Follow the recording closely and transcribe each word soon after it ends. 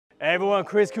Hey everyone,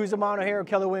 Chris Cusimano here with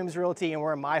Keller Williams Realty, and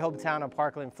we're in my hometown of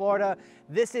Parkland, Florida.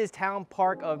 This is Town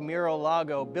Park of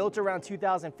Miralago, built around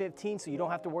 2015, so you don't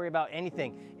have to worry about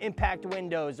anything. Impact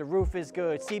windows, the roof is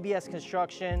good, CBS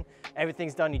construction,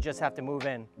 everything's done, you just have to move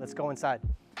in. Let's go inside.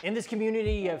 In this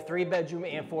community, you have 3-bedroom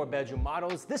and 4-bedroom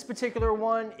models. This particular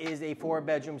one is a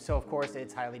 4-bedroom, so of course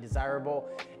it's highly desirable.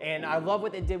 And I love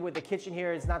what they did with the kitchen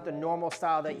here. It's not the normal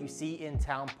style that you see in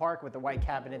Town Park with the white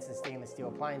cabinets and stainless steel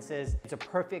appliances. It's a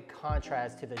perfect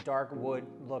contrast to the dark wood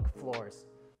look floors.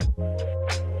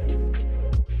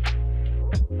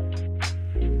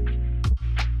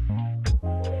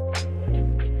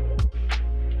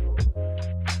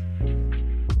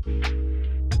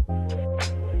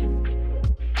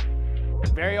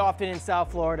 Very often in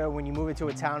South Florida, when you move into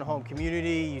a townhome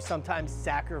community, you sometimes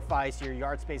sacrifice your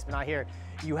yard space, but not here.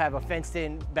 You have a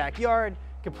fenced-in backyard,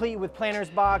 complete with planter's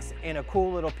box and a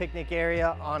cool little picnic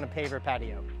area on a paver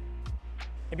patio.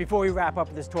 And before we wrap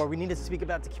up this tour, we need to speak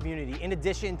about the community. In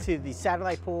addition to the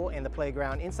satellite pool and the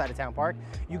playground inside of Town Park,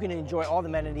 you can enjoy all the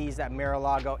amenities that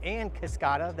Miralago and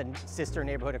Cascata, the sister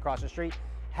neighborhood across the street,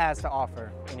 has to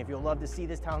offer. And if you'd love to see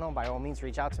this townhome, by all means,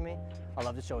 reach out to me. I'd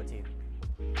love to show it to you.